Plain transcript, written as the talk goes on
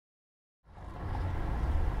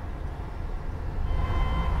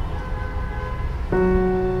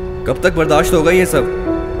कब तक बर्दाश्त होगा ये सब?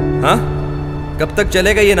 हाँ, कब तक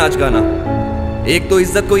चलेगा ये नाच गाना? एक तो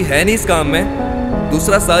इज्जत कोई है नहीं इस काम में,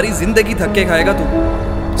 दूसरा सारी जिंदगी थक्के खाएगा तू।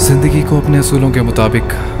 जिंदगी को अपने असूलों के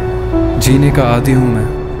मुताबिक जीने का आदी हूँ मैं।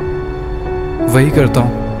 वही करता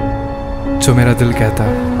हूँ जो मेरा दिल कहता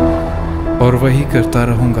है और वही करता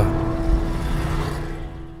रहूँगा।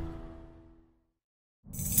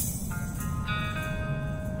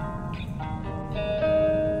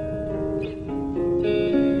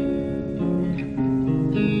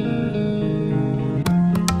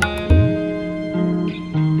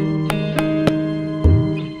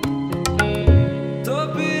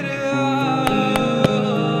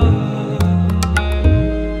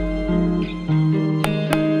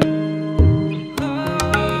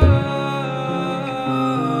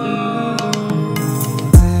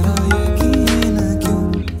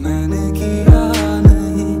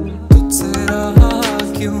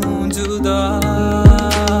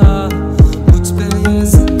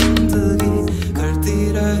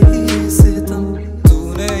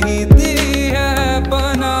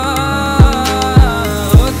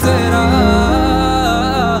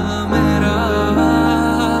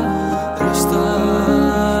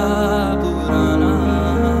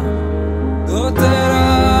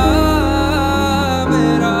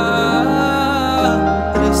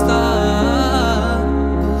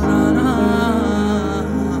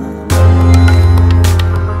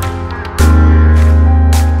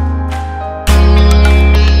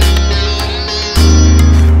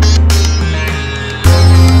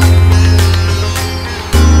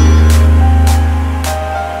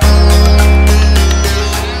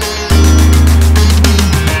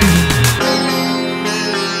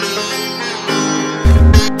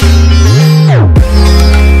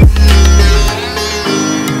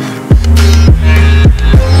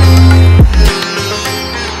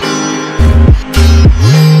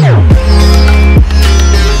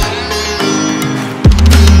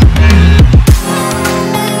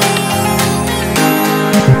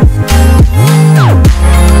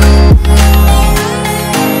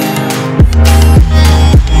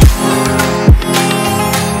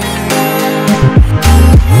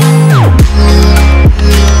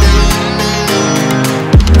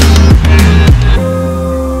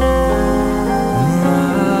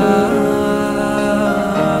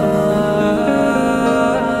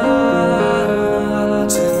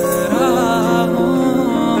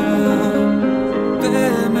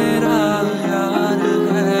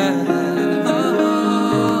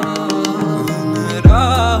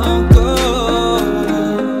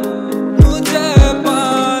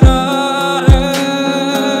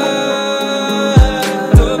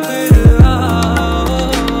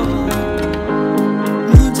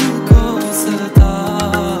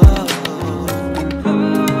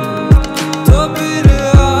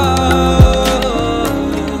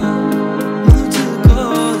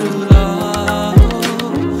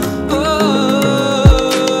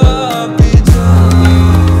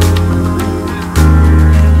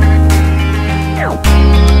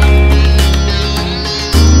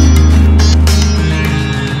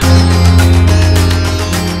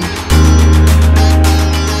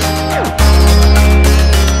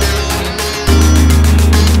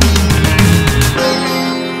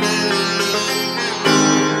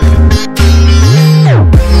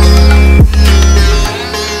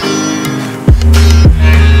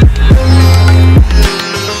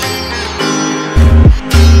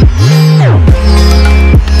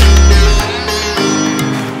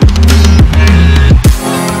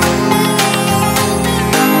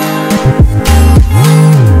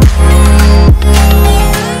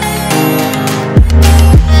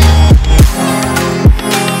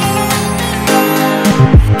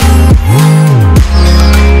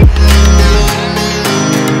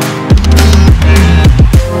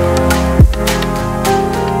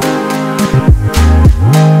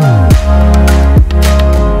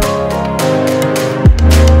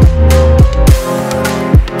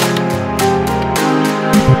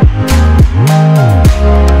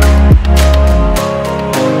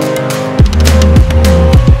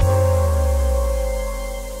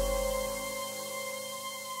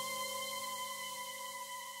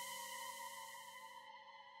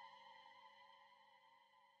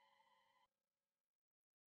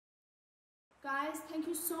 Guys, thank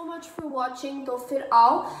you so much for watching Toh Phir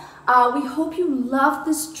Aao. We hope you loved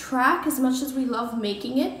this track as much as we love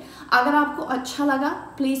making it. Agar aapko acha laga,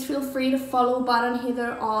 please feel free to follow Baran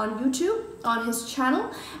Haider on YouTube, on his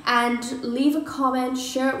channel, and leave a comment,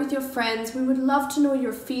 share it with your friends. We would love to know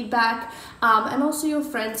your feedback and also your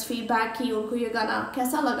friends' feedback ki unko ye gana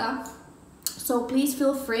kaisa laga. So please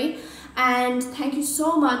feel free, and thank you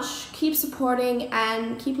so much. Keep supporting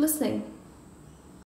and keep listening.